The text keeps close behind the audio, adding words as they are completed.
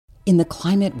In the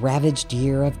climate-ravaged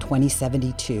year of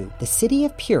 2072, the city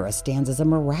of Pura stands as a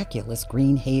miraculous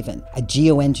green haven, a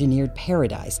geoengineered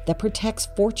paradise that protects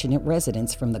fortunate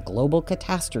residents from the global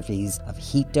catastrophes of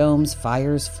heat domes,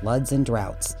 fires, floods, and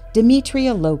droughts.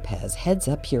 Demetria Lopez heads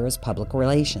up Pura's public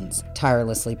relations,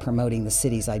 tirelessly promoting the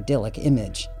city's idyllic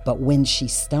image. But when she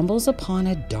stumbles upon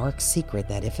a dark secret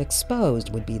that, if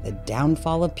exposed, would be the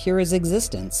downfall of Pura's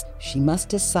existence, she must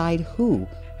decide who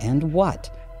and what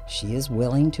she is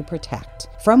willing to protect.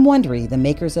 From Wondery, the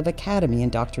makers of Academy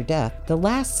and Dr. Death, The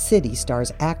Last City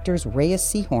stars actors Reyes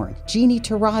Sehorn, Jeannie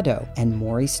Torrado, and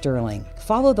Maury Sterling.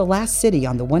 Follow The Last City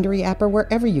on the Wondery app or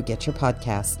wherever you get your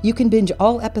podcasts. You can binge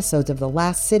all episodes of The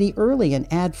Last City early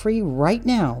and ad-free right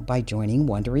now by joining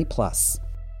Wondery Plus.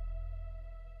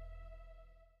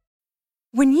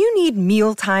 When you need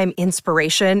mealtime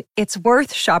inspiration, it's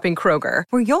worth shopping Kroger,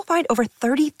 where you'll find over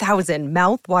 30,000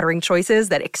 mouth-watering choices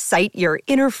that excite your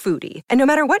inner foodie. And no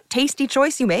matter what tasty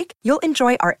choice you make, you'll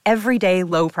enjoy our everyday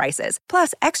low prices,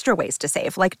 plus extra ways to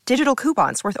save, like digital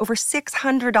coupons worth over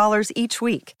 $600 each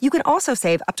week. You can also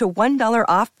save up to $1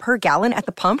 off per gallon at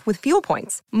the pump with fuel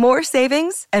points. More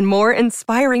savings and more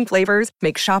inspiring flavors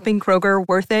make shopping Kroger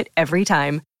worth it every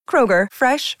time. Kroger,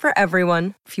 fresh for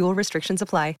everyone. Fuel restrictions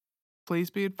apply.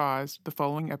 Please be advised the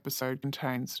following episode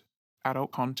contains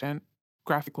adult content,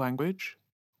 graphic language,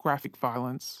 graphic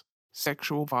violence,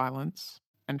 sexual violence,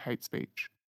 and hate speech.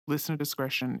 Listener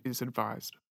discretion is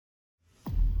advised.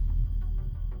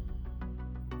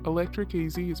 Electric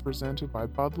Easy is presented by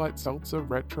Bud Light Seltzer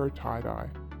Retro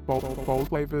Tie-Dye. Bold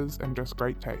flavors and just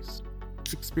great taste.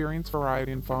 Experience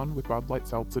variety and fun with Bud Light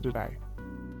Seltzer today.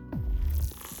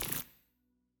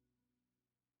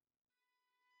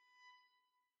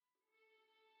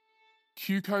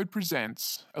 Q-Code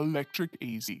presents Electric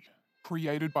Easy,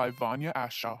 created by Vanya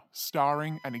Asher,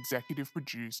 starring and executive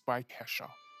produced by Kesha,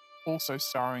 also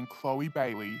starring Chloe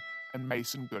Bailey and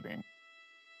Mason Gooding.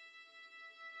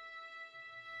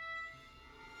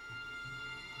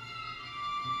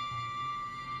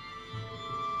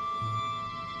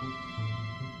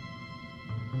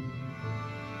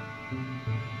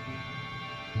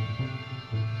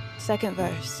 Second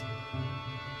verse.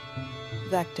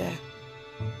 Vector.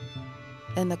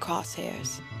 In the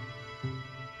crosshairs.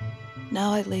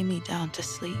 Now I lay me down to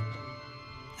sleep.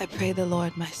 I pray the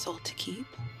Lord my soul to keep.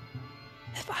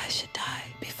 If I should die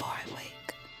before I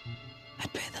wake, I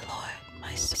pray the Lord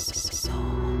my soul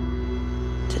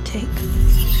to take.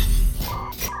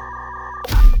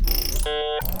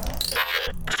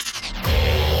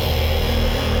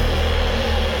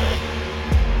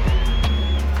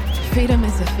 Freedom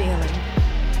is a feeling.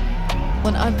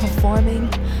 When I'm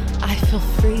performing, I feel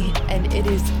free, and it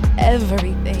is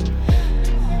everything.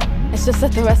 It's just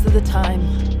that the rest of the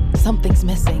time, something's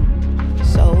missing.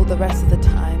 So the rest of the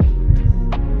time,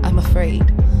 I'm afraid.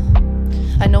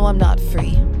 I know I'm not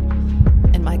free,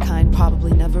 and my kind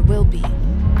probably never will be.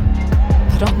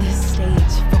 But on this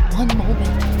stage, for one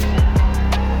moment,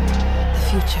 the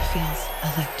future feels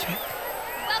electric.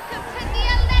 Welcome to the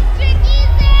Electric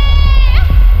Easy!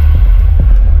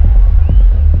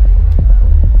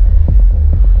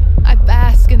 I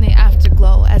bask in the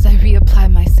afterglow as I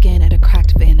reapply my skin at a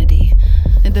cracked vanity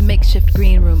in the makeshift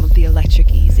green room of the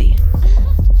Electric Easy.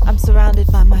 I'm surrounded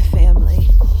by my family,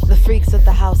 the freaks of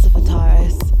the House of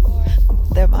Ataris.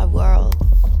 They're my world.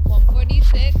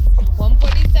 146,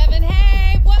 147,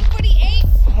 hey, 148,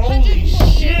 Holy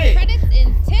 148 shit. credits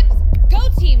and tips. Go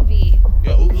Team V.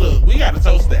 Yo, look, we gotta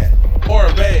toast that.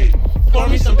 Or babe, pour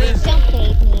me some Benson. Don't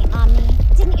bait me, Omni.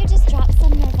 Didn't you just drop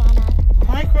some Nirvana?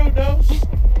 Microdose?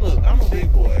 Look, I'm a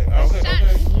big boy. Okay,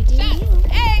 Shots. You do Shots. you.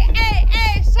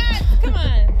 Hey, shots. Come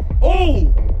on.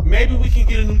 Oh, maybe we can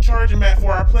get a new charging mat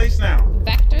for our place now.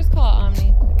 Vector's call,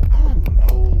 Omni. I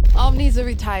know. Omni's a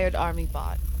retired army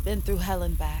bot, been through hell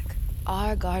and back.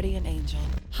 Our guardian angel.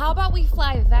 How about we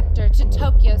fly Vector to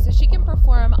Tokyo so she can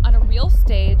perform on a real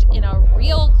stage in a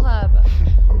real club?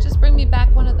 Just bring me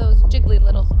back one of those jiggly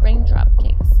little raindrop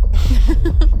cakes.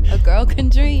 A girl can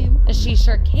dream. She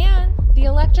sure can. The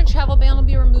electric travel ban will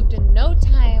be removed in no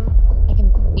time. I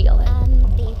can feel it.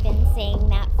 They've been saying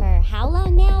that for how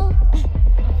long now?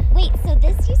 Wait, so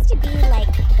this used to be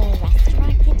like the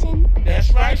restaurant kitchen?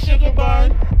 That's right, sugar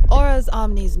bun. Aura's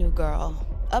Omni's new girl.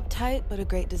 Uptight, but a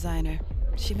great designer.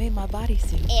 She made my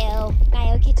bodysuit. Ew,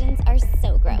 bio kitchens are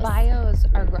so gross. Bios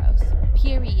are gross.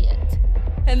 Period.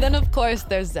 And then, of course,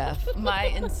 there's Zeph, my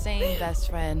insane best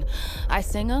friend. I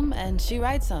sing them, and she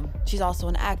writes them. She's also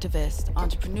an activist,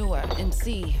 entrepreneur,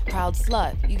 MC, proud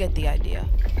slut. You get the idea.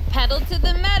 Pedal to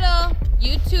the metal.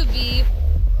 You too, V.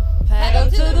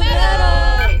 Pedal to the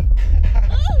metal!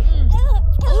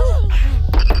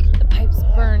 The pipes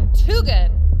burn Too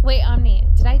good. Wait, Omni,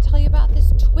 did I tell you about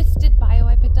this twisted bio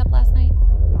I picked up last night?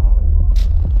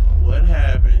 What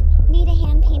happened? Need a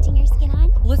hand painting your skin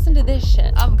on? Listen to this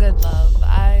shit. I'm good, love.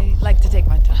 I like to take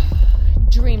my time.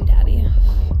 Dream Daddy.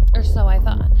 Or so I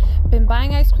thought. Been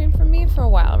buying ice cream from me for a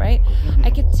while, right? I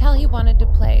could tell he wanted to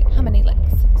play How Many Licks.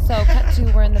 So cut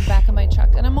to, we're in the back of my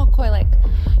truck, and I'm all coy like,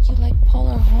 you like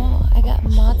Polar Hall? I got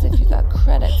mods if you got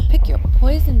credits. Pick your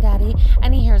poison, Daddy.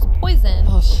 And he hears poison.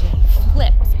 Oh, shit.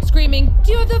 Flips, screaming,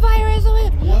 do you have the virus?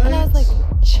 What? And I was like,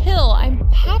 chill, I'm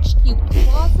patched, you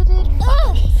closeted.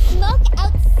 Ugh! Smoke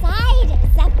outside,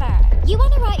 Zephyr! You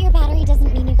want to rot your battery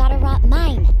doesn't mean you gotta rot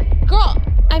mine. Girl,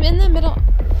 I'm in the middle.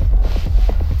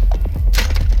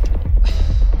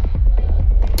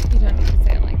 You don't need to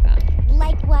say it like that.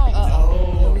 Like what?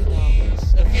 Oh,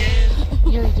 please. Again?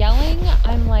 You're yelling,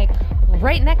 I'm like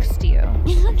right next to you.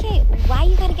 Okay, why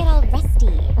you gotta get all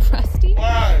rusty? Rusty?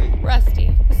 Why?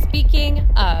 Rusty. Speaking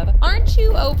of, aren't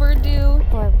you overdue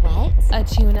For what? a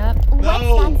tune-up? What's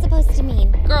No. that supposed to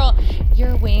mean? Girl,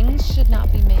 your wings should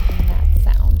not be making that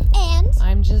sound. And?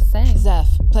 I'm just saying. Zeph,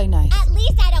 play nice. At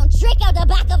least I don't trick out the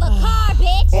back of a car,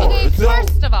 bitch! Oh, Okay, it's not-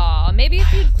 first of all, maybe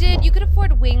if you did, you could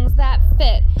afford wings that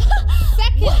fit.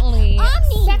 Secondly,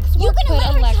 Omni, sex you will gonna put let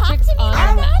her electric talk to me on like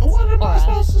your that? nuts. What am I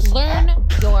supposed to say? Learn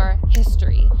your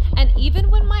history. And even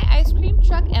when my ice cream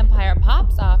truck empire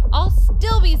pops off, I'll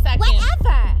still be second.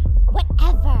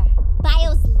 Whatever.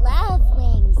 Bios love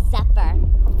wings, Zephyr.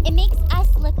 It makes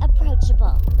us look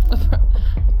approachable.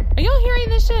 Are y'all hearing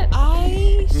this shit?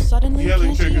 I suddenly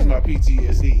Yelling can't triggers hear. my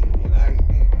PTSD. And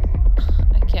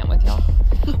I can't with y'all.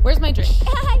 Where's my drink?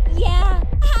 Yeah,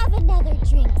 have another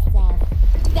drink, Zev.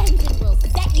 Vengeance will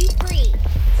set you free.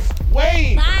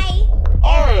 Wait! Bye.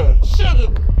 Aura!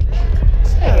 Sugar!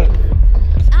 Zeph.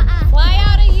 Fly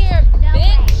out of here, No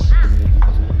bitch!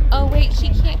 way. Oh wait, she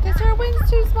can't because her wings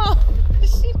too small.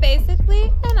 She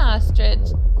basically an ostrich.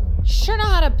 Sure know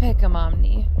how to pick 'em,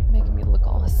 Omni. Making me look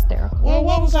all hysterical. Well,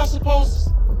 what was I supposed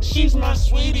to... She's my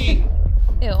sweetie.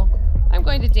 Ew. I'm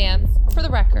going to dance. For the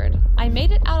record, I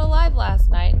made it out alive last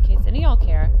night, in case any of y'all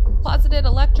care. Closeted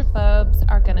electrophobes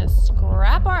are gonna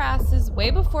scrap our asses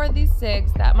way before these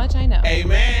cigs, that much I know. Hey,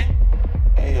 man.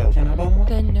 Hey, yo, can I bum one?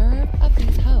 The nerve of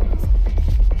these hoes.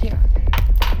 Here.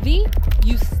 V,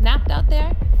 you snapped out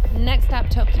there. Next stop,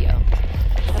 Tokyo.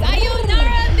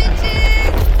 Sayonara,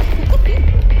 bitches!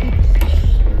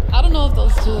 I don't know if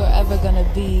those two are ever gonna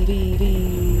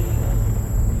be.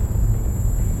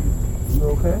 You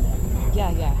okay?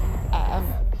 Yeah.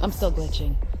 I'm still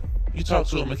glitching. You talked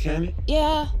to a mechanic?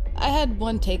 Yeah, I had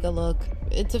one take a look.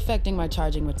 It's affecting my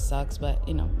charging, which sucks, but,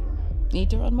 need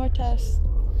to run more tests.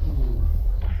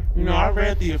 You know, I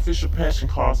read the official patch can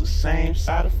cause the same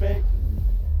side effect.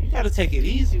 You gotta take it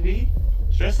easy, V.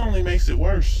 Stress only makes it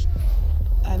worse.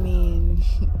 I mean,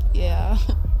 yeah.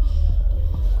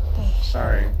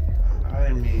 Sorry, I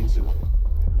didn't mean to.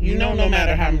 You know, no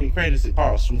matter how many credits it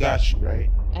costs, we got you, right?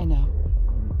 I know.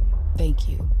 Thank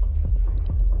you.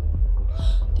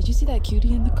 Did you see that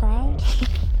cutie in the crowd?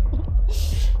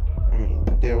 I mean,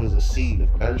 there was a seed of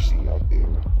thirsty out there.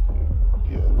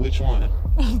 Yeah, which one?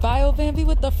 Bio Bambi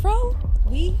with the fro?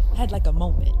 We had like a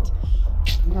moment.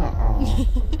 Nuh-uh.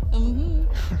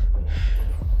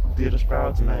 Did a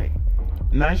sprout tonight.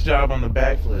 Nice job on the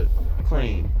backflip.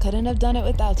 Clean. Couldn't have done it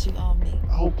without you, Omni.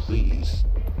 Oh, please.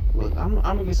 Look, I'm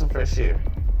gonna get some fresh air.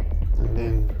 And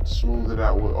then smooth it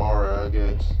out with aura, I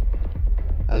guess.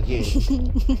 Again.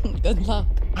 Good luck.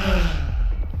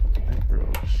 That girl,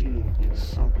 she is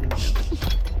something else.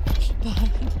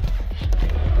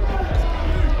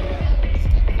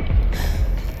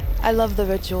 I love the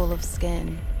ritual of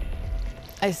skin.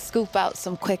 I scoop out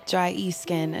some quick dry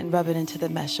e-skin and rub it into the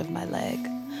mesh of my leg.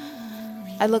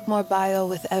 I look more bio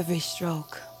with every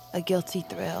stroke, a guilty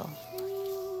thrill.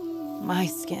 My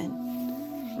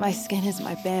skin. My skin is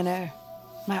my banner,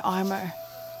 my armor.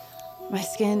 My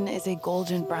skin is a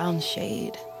golden brown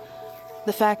shade.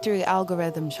 The factory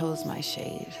algorithm chose my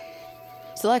shade.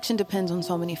 Selection depends on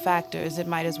so many factors, it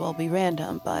might as well be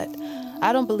random, but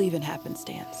I don't believe in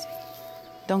happenstance.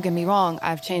 Don't get me wrong,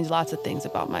 I've changed lots of things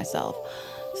about myself.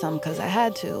 Some because I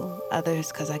had to,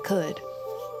 others because I could.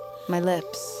 My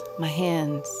lips, my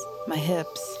hands, my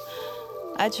hips.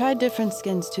 I tried different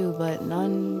skins too, but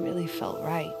none really felt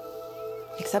right.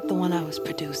 Except the one I was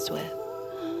produced with.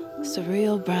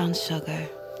 Surreal brown sugar.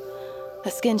 A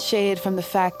skin shade from the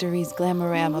factory's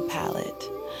Glamorama palette.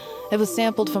 It was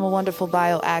sampled from a wonderful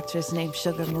bio actress named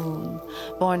Sugar Moon,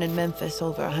 born in Memphis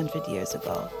over 100 years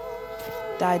ago.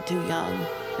 Died too young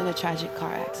in a tragic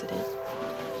car accident.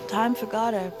 Time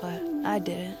forgot her, but I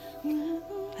didn't.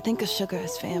 I think of Sugar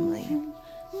as family.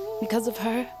 Because of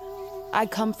her, I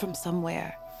come from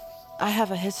somewhere. I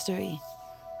have a history.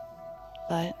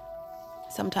 But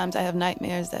sometimes I have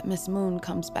nightmares that Miss Moon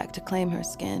comes back to claim her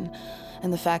skin,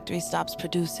 and the factory stops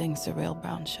producing surreal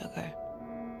brown sugar.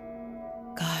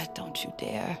 God, don't you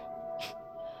dare.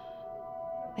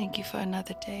 Thank you for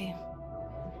another day.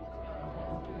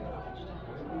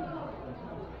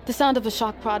 The sound of a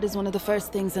shock prod is one of the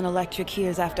first things an electric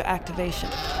hears after activation.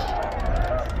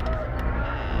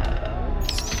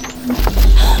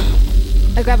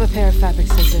 I grab a pair of fabric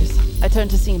scissors. I turn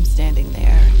to see him standing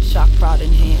there, shock prod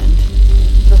in hand.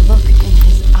 The look in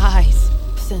his eyes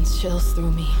sends chills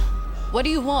through me. What do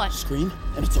you want? Scream,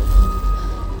 and it's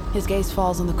over. His gaze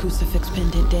falls on the crucifix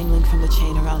pendant dangling from the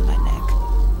chain around my neck.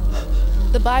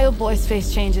 The bio boy's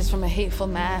face changes from a hateful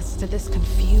mask to this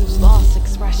confused, lost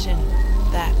expression.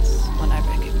 That's when I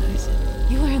recognize it.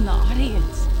 You were in the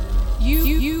audience.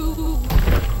 You...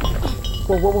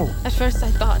 Whoa. At first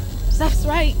I thought, Zeph's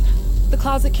right. The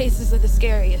closet cases are the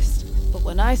scariest. But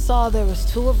when I saw there was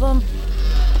 2 of them,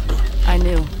 I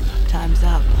knew. Time's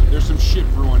up. There's some shit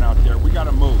brewing out there. We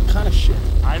gotta move. What kind of shit?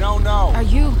 I don't know. Are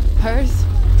you hers?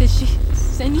 Did she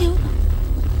send you?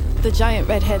 The giant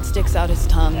red head sticks out his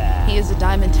tongue. He has a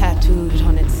diamond tattooed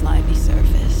on its slimy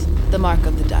surface. The mark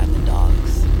of the diamond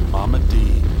dogs. Mama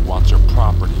D wants her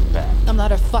property back. I'm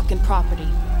not her fucking property.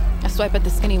 I swipe at the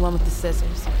skinny one with the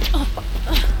scissors.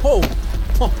 Whoa!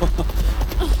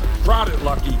 Brought it,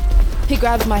 Lucky. He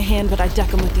grabs my hand, but I deck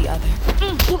him with the other.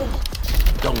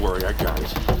 Don't worry, I got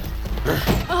it.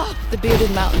 The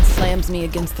bearded mountain slams me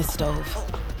against the stove.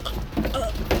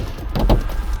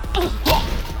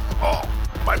 Oh,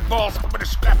 my balls! I'm gonna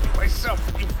scrap you myself.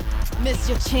 Miss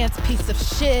your chance, piece of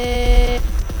shit.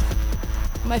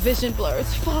 My vision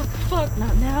blurs. Fuck,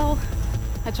 not now.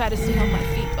 I try to stay on my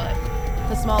feet, but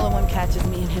the smaller one catches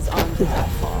me in his arms as I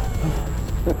fall.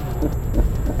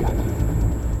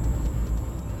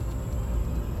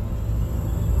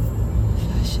 If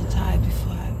I should die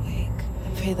before I wake, I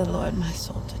pray the Lord my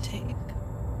soul to take.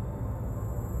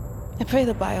 I pray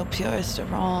the biopurists are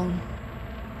wrong.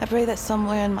 I pray that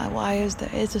somewhere in my wires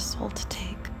there is a soul to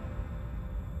take.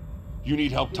 You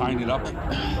need help tying it up?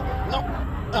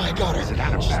 No, I got her. Is it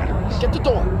out of batteries? Get the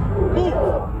door. Move.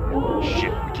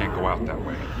 Shit, we can't go out that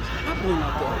way. What's happening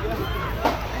out there?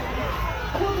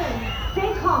 Children,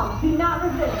 stay calm. Do not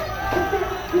resist.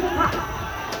 Resist to the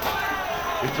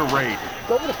house. It's a raid.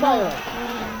 Go over the fire.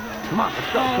 Come on, let's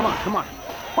go. Come on.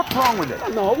 What's wrong with it?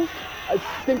 No, I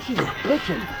think she's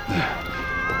glitching.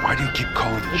 Why do you keep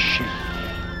calling it shit?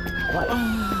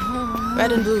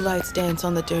 Red and blue lights dance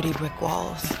on the dirty brick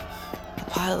walls. A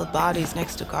pile of bodies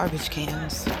next to garbage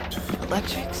cans.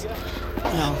 Electrics?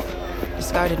 No.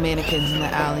 Discarded mannequins in the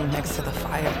alley next to the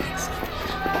fire exit.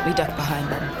 We duck behind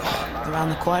them. Around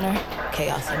the corner,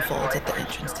 chaos unfolds at the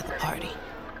entrance to the party.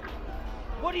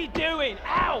 What are you doing?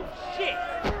 Ow! Shit!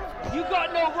 You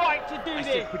got no right to do this!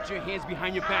 I said put your hands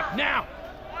behind your back now!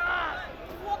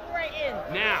 Walk right in!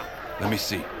 Now! Let me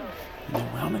see. You know,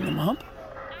 rounding them up?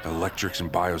 Electrics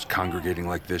and bios congregating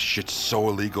like this, shit's so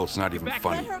illegal it's not even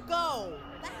funny. Let her go!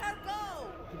 Let her go!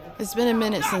 It's been a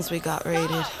minute since we got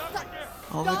raided.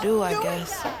 Overdue, I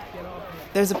guess.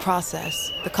 There's a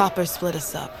process. The coppers split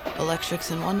us up. Electrics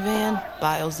in one van,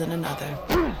 bios in another.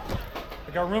 I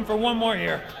got room for one more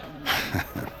here.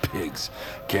 Pigs.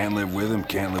 Can't live with them,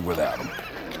 can't live without them.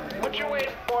 What you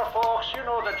waiting for, folks? You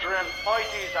know the drill.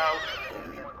 ID's out.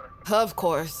 Of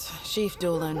course. Chief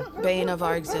Doolin, bane of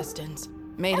our existence,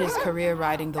 made his career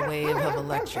riding the wave of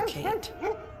electric hate.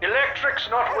 Electrics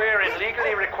not wearing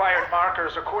legally required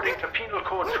markers according to Penal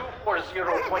Code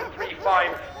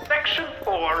 240.35, Section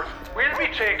 4, will be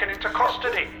taken into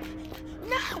custody.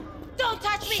 No! Don't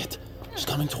touch me! Shit, she's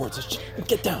coming towards us.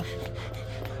 Get down.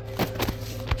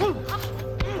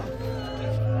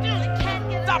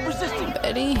 Stop resisting!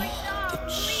 Betty?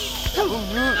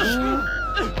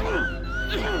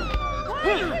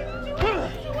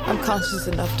 I'm conscious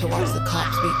enough to watch the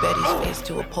cops beat Betty's face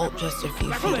to a pulp just a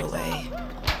few feet away.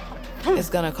 It's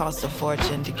gonna cost a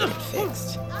fortune to get it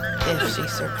fixed, if she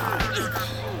survives.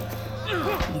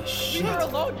 Holy shit.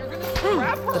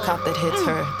 The cop that hits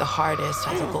her the hardest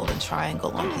has a golden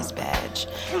triangle on his badge.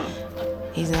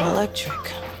 He's an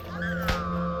electric.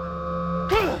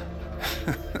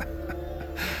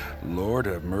 Lord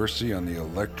have mercy on the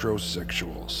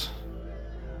electrosexuals.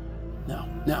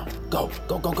 Now, go.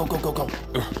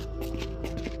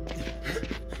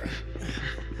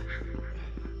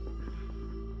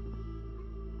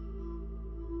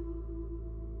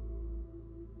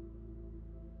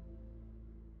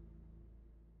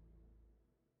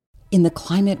 In the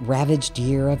climate-ravaged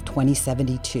year of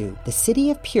 2072, the city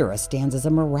of Pura stands as a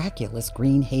miraculous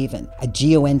green haven, a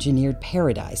geoengineered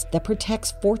paradise that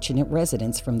protects fortunate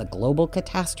residents from the global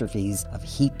catastrophes of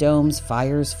heat domes,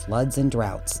 fires, floods, and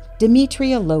droughts.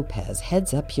 Demetria Lopez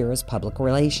heads up Pura's public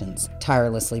relations,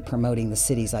 tirelessly promoting the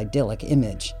city's idyllic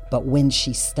image. But when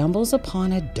she stumbles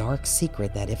upon a dark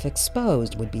secret that, if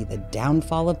exposed, would be the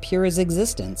downfall of Pura's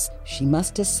existence, she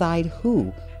must decide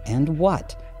who and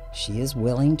what she is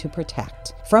willing to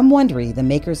protect. From Wondery, the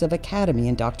makers of Academy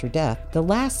and Dr. Death, The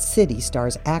Last City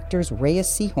stars actors Reyes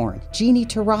Sehorn, Jeannie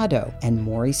Torrado, and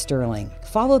Maury Sterling.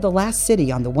 Follow The Last City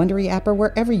on the Wondery app or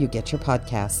wherever you get your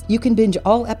podcasts. You can binge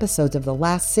all episodes of The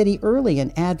Last City early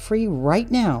and ad-free right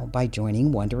now by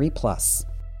joining Wondery Plus.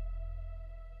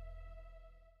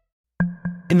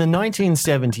 In the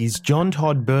 1970s, John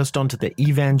Todd burst onto the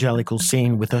evangelical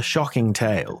scene with a shocking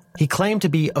tale. He claimed to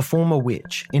be a former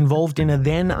witch, involved in a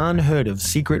then unheard-of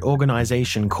secret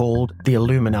organization called the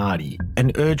Illuminati,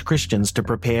 and urged Christians to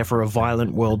prepare for a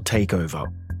violent world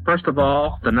takeover. First of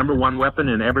all, the number one weapon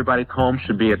in everybody's home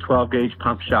should be a 12-gauge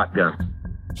pump shotgun.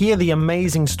 Hear the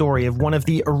amazing story of one of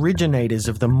the originators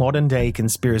of the modern-day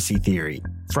conspiracy theory.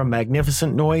 From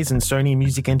Magnificent Noise and Sony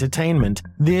Music Entertainment,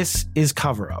 this is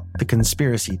Cover Up, the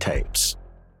Conspiracy Tapes.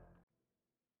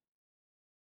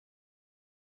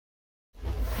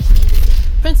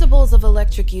 Principles of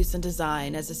electric use and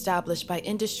design as established by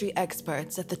industry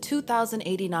experts at the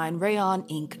 2089 Rayon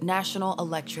Inc. National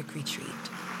Electric Retreat.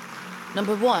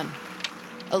 Number 1.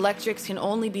 Electrics can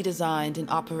only be designed and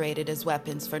operated as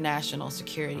weapons for national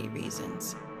security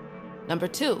reasons. Number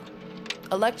 2.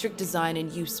 Electric design and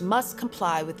use must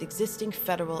comply with existing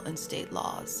federal and state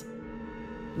laws.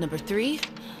 Number 3.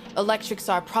 Electrics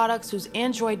are products whose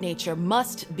android nature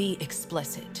must be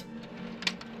explicit.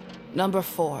 Number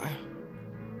 4.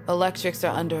 Electrics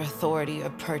are under authority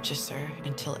of purchaser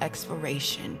until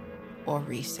expiration or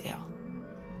resale.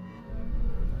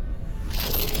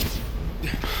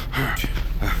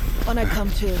 When I come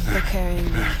to, they're carrying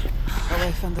me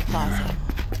away from the plaza.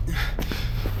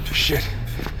 Shit.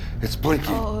 It's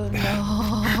blinking. Oh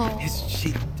no. Is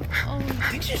she... I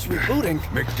think she's rebooting.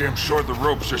 Make damn sure the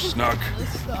ropes are snug.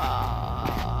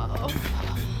 Stop.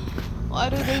 Why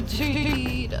do they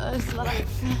treat us like...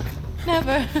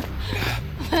 Never.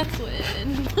 Let's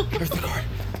win. Here's the card.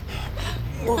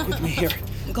 Work with me here.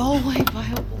 Go away,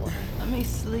 Bioboy. Let me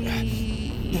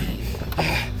sleep.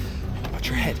 Watch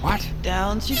your head. What?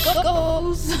 Down she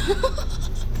goes.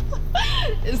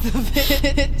 Is the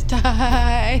fit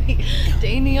tight?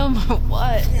 Danium or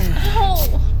what?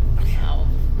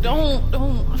 No.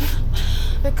 Don't.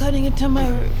 They're cutting into my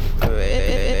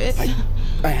wrist.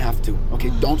 I have to. Okay,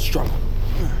 don't struggle.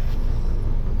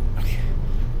 Okay,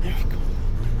 there we go.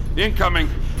 Incoming.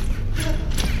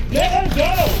 Let her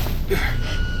go!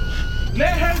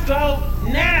 Let her go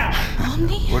now!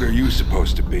 Omni? What are you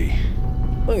supposed to be?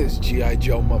 Look at this G.I.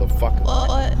 Joe motherfucker.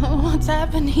 What's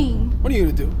happening? What are you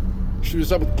gonna do? Shoot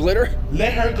us up with glitter?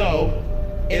 Let her go,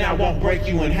 and I won't break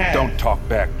you in half. Don't talk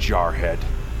back, jarhead.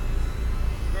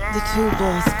 The two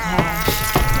doors clash.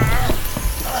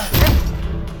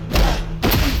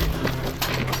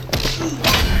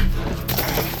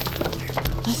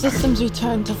 The systems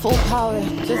return to full power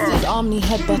just as Omni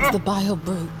headbutts the Bio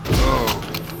Brute.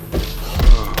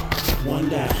 One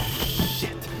down.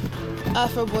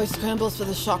 Afro Boy scrambles for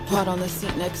the shock pod on the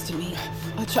seat next to me.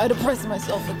 I try to press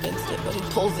myself against it, but he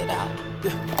pulls it out.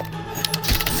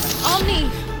 Omni!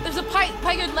 There's a pipe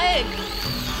by your leg!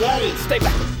 Got it! Stay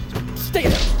back! Stay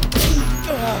there!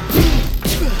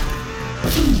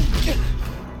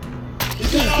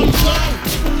 Is that all you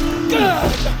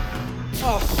got?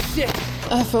 Oh, shit!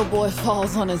 Afro Boy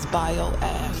falls on his bio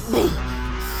ass.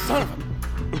 Son of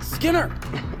a... Skinner!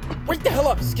 Wake the hell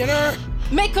up, Skinner!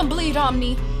 Make him bleed,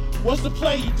 Omni! What's the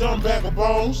play, you dumb bag of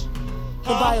bones? The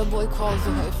Bio Boy crawls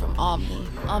away from Omni.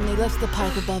 Omni lifts the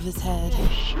pipe above his head.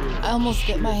 I almost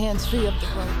get my hands free of the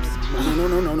ropes.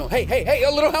 No. Hey, a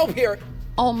little help here!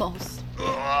 Almost.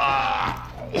 Oh,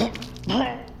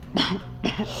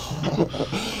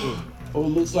 it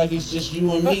looks like it's just you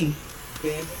and me,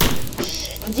 babe.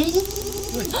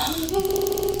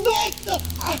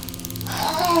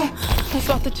 I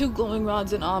spot the two glowing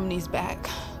rods in Omni's back.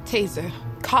 Taser.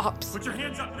 Cops. Put your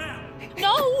hands up now!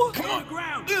 No! Come on,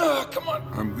 ground! Come on!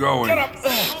 I'm going. Get up!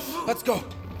 Let's go.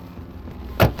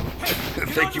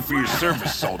 Thank you for your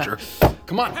service, soldier.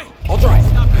 Come on, I'll drive.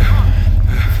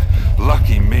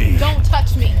 Lucky me. Don't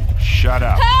touch me. Shut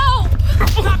up. Help!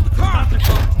 Stop the car! Stop the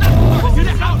car! Get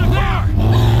out the car!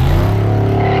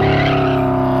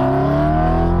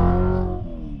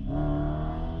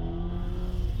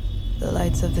 The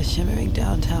lights Visions of the shimmering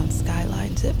downtown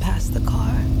skyline zip past the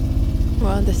car.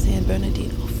 We're on the San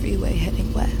Bernardino freeway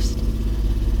heading west.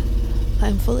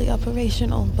 I'm fully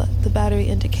operational, but the battery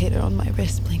indicator on my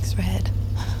wrist blinks red.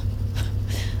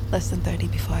 Less than 30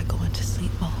 before I go into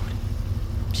sleep mode.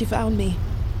 She found me.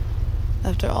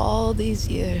 After all these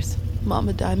years,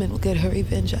 Mama Diamond will get her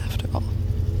revenge after all.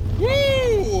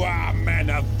 Woo! Ah, man,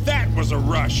 now that was a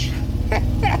rush.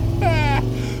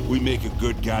 We make a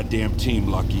good goddamn team,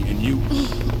 Lucky, and you...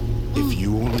 If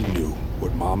you only knew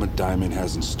what Mama Diamond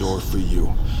has in store for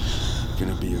you.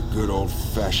 Gonna be a good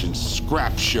old-fashioned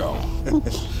scrap show.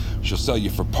 She'll sell you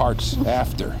for parts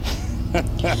after.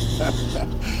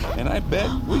 And I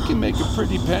bet we can make a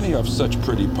pretty penny off such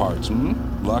pretty parts,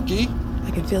 Lucky?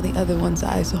 I can feel the other one's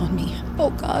eyes on me. Oh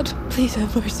God, please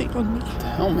have mercy on me. What the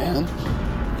hell, man?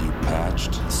 You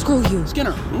patched? Screw you.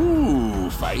 Skinner. Ooh,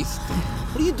 feist.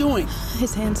 What are you doing?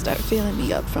 His hands start feeling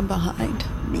me up from behind.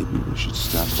 Maybe we should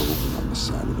stop over on the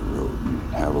side of the road and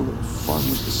have a little fun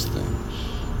with this thing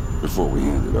before we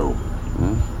hand it over,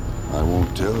 huh? I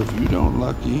won't tell if you don't,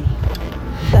 Lucky.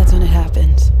 That's when it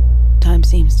happens. Time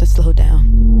seems to slow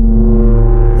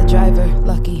down. The driver,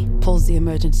 Lucky, pulls the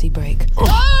emergency brake.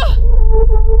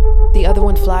 The other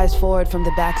one flies forward from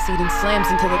the back seat and slams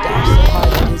into the dash so hard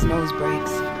that his nose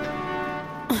breaks.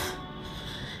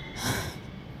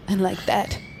 And like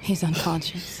that, he's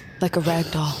unconscious, like a rag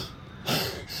doll.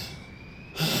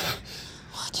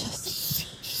 Watch us.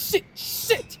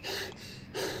 Sit!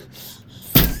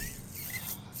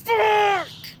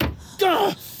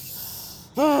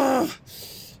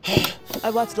 I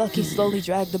watched Lucky slowly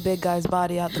drag the big guy's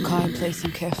body out the car and place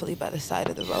him carefully by the side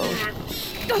of the road.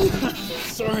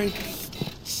 Sorry.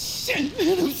 Shit,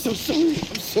 man, I'm so sorry.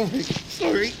 I'm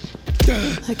sorry.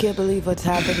 I can't believe what's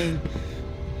happening.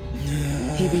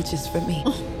 He reaches for me.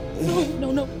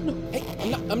 No. Hey,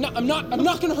 I'm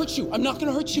not gonna hurt you. I'm not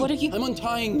gonna hurt you. What are you? I'm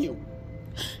untying you.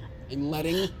 I'm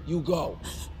letting you go.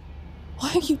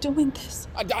 Why are you doing this?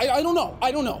 I don't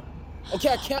know. Okay,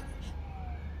 I can't.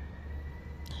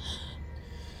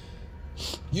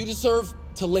 You deserve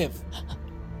to live.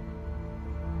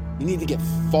 You need to get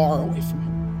far away from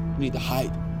her. You need to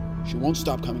hide. She won't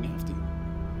stop coming after you.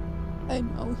 I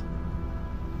know.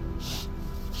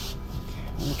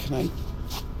 Well, can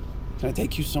I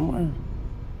take you somewhere?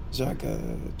 Is there like a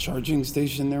charging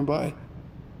station nearby?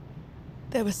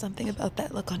 There was something about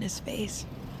that look on his face.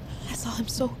 I saw him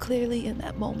so clearly in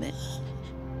that moment.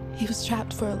 He was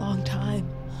trapped for a long time.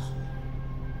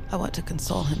 I want to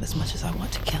console him as much as I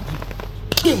want to kill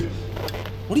him.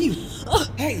 What are you...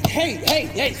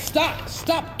 Hey,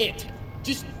 stop it.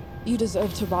 Just... You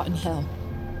deserve to rot in hell.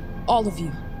 All of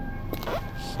you.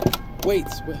 Wait,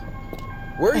 where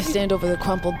are you? I stand over the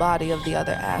crumpled body of the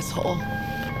other asshole.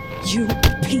 You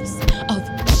piece of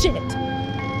shit!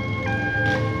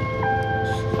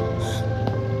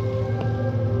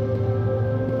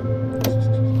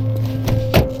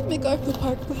 MacArthur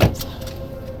Park, please.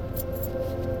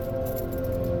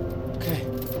 Okay.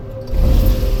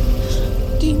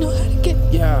 Do you know how to get...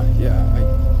 Yeah,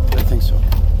 I think so.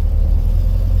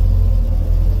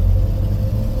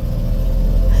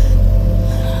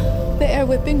 The air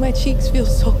whipping my cheeks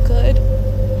feels so good.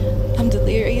 I'm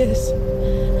delirious.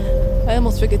 I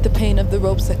almost forget the pain of the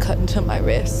ropes that cut into my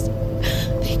wrist.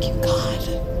 Thank you, God.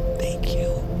 Thank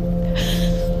you.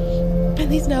 At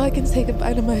least now I can say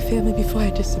goodbye to my family before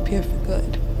I disappear for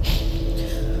good.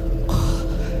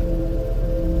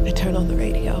 I turn on the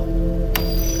radio.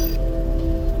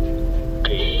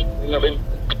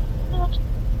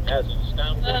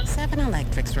 7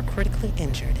 electrics were critically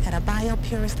injured at a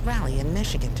biopurist rally in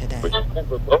Michigan today.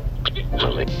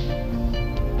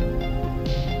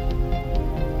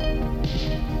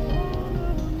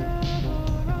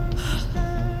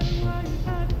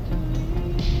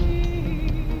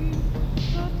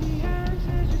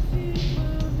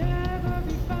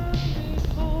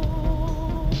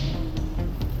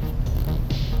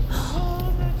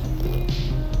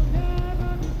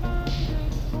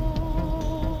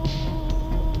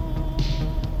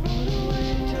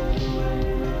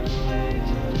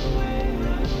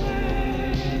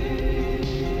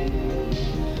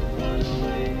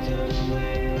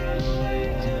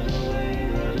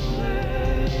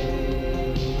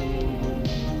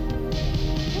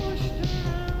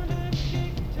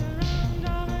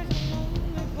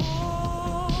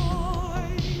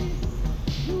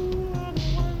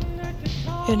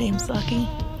 Your name's Lucky?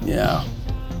 Yeah.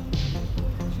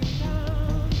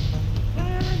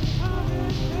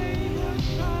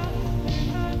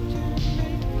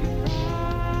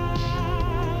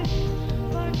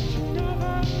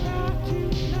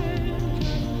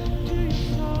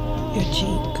 Your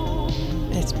cheek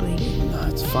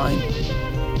It's fine.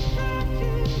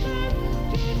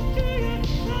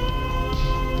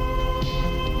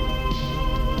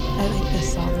 I like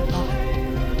this song a lot.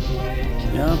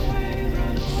 Yeah?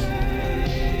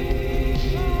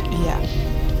 Yeah.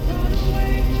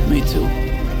 Me too.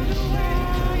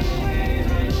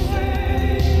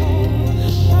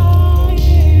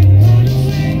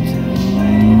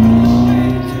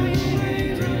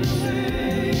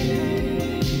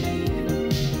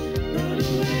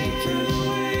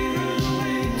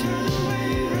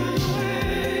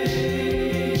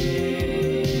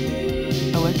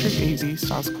 Electric Easy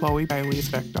stars Chloe Bailey as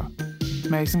Vector,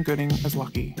 Mason Gooding as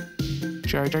Lucky,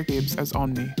 Jojo Gibbs as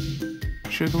Omni,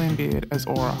 Sugarlyn Beard as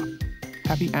Aura,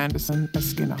 Happy Anderson as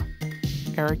Skinner,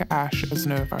 Erica Ash as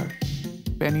Nervo,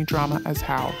 Benny Drummer as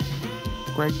Hal,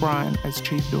 Greg Bryan as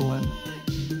Chief Doolan,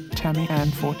 Tammy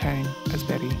Ann Fortain as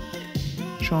Betty,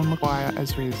 Sean Maguire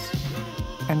as Riz,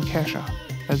 and Kesha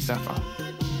as Zephyr.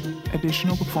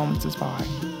 Additional performances by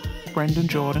Brendan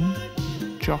Jordan,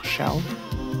 Josh Shell,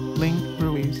 Link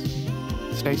Ruiz,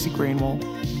 Stacey Greenwald,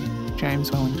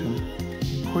 James Wellington.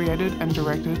 Created and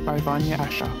directed by Vanya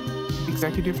Asher.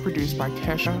 Executive produced by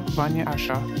Kesha, Vanya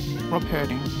Asher, Rob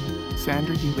Herding,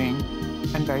 Sandra Ewing,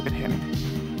 and David Henning.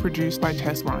 Produced by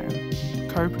Tess Ryan.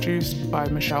 Co-produced by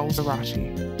Michelle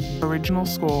Zarati. Original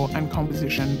score and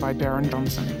composition by Darren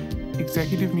Johnson.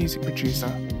 Executive music producer,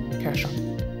 Kesha.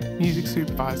 Music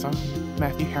supervisor,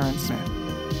 Matthew Heron-Smith.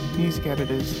 Music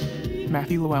editors,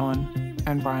 Matthew Llewellyn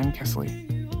and Brian Kessley.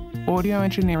 Audio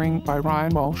engineering by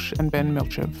Ryan Walsh and Ben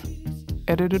Milchev.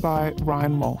 Edited by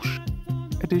Ryan Walsh.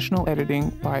 Additional editing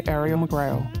by Ariel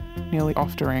McGrail, Neely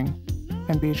Oftering,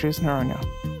 and Beatrice Noronha.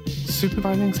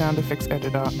 Supervising sound effects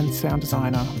editor and sound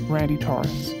designer, Randy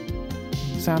Torres.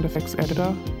 Sound effects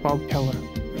editor, Bob Keller.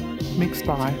 Mixed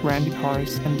by Randy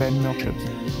Torres and Ben Milchev.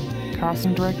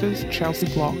 Casting directors, Chelsea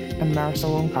Block and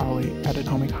Marisol Onkali at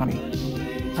Atomic Honey.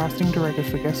 Casting director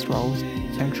for guest roles,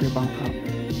 Andrea Bunker.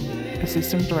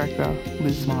 Assistant director,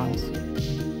 Liz Miles.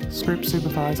 Script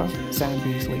supervisor, Sam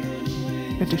Beasley.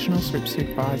 Additional script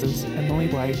supervisors, Emily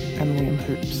Blake and Liam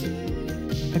Hoops.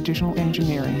 Additional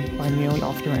engineering by Neely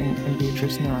Oftering and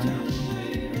Beatrice Noronha.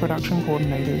 Production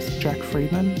coordinators, Jack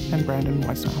Friedman and Brandon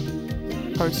Weissner.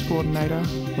 Post coordinator,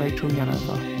 Rachel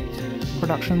Yanova.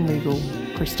 Production legal,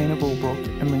 Christina Bulbrook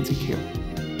and Lindsay Keel.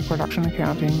 Production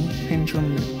accounting,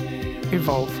 Pinjun Liu.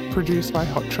 Evolve, produced by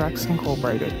Hot Tracks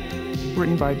Incorporated.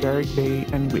 Written by Derek B.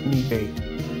 and Whitney B.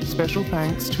 Special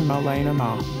thanks to Marlena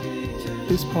Ma.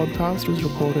 This podcast was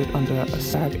recorded under a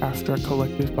SAG-AFTRA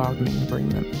collective bargaining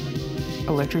agreement.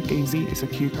 Electric Easy is a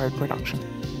Q-Code production.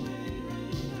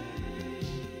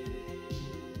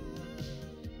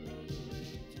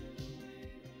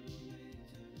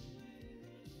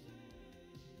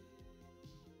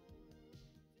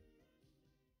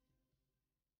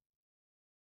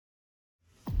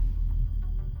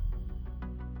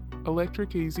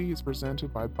 Electric Easy is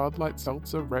presented by Bud Light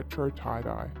Seltzer Retro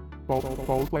Tie-Dye.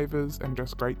 Bold flavors and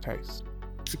just great taste.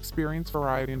 Experience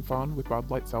variety and fun with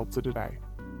Bud Light Seltzer today.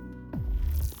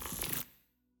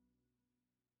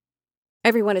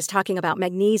 Everyone is talking about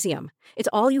magnesium. It's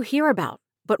all you hear about.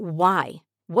 But why?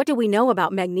 What do we know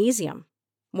about magnesium?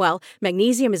 Well,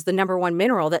 magnesium is the #1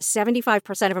 mineral that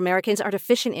 75% of Americans are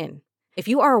deficient in. If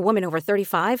you are a woman over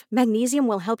 35, magnesium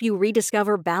will help you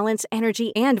rediscover balance,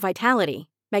 energy, and vitality.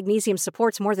 Magnesium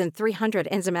supports more than 300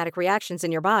 enzymatic reactions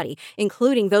in your body,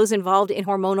 including those involved in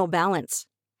hormonal balance.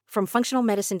 From functional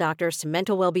medicine doctors to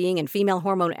mental well-being and female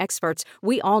hormone experts,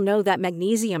 we all know that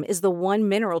magnesium is the one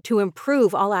mineral to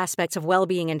improve all aspects of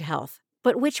well-being and health.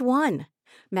 But which one?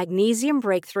 Magnesium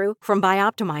Breakthrough from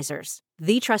Bioptimizers,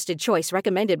 the trusted choice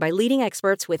recommended by leading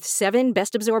experts with 7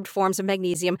 best-absorbed forms of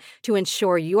magnesium to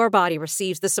ensure your body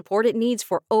receives the support it needs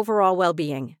for overall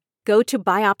well-being. Go to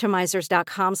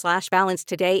bioptimizers.com/balance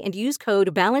today and use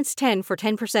code BALANCE10 for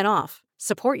 10% off.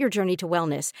 Support your journey to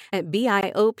wellness at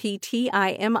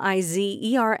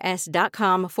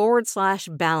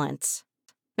bioptimizers.com/balance.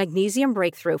 Magnesium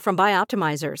Breakthrough from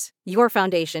Bioptimizers, your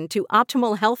foundation to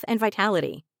optimal health and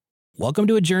vitality. Welcome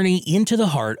to a journey into the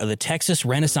heart of the Texas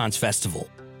Renaissance Festival,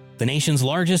 the nation's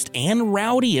largest and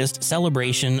rowdiest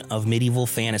celebration of medieval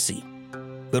fantasy.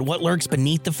 But what lurks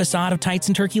beneath the facade of tights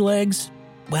and turkey legs?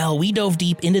 Well, we dove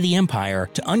deep into the empire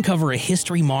to uncover a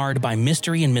history marred by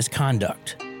mystery and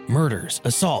misconduct, murders,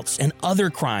 assaults, and other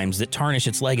crimes that tarnish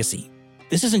its legacy.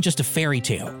 This isn't just a fairy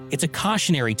tale, it's a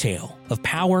cautionary tale of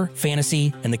power,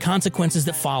 fantasy, and the consequences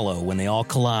that follow when they all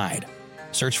collide.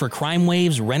 Search for Crime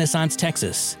Waves Renaissance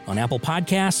Texas on Apple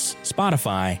Podcasts,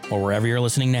 Spotify, or wherever you're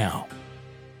listening now.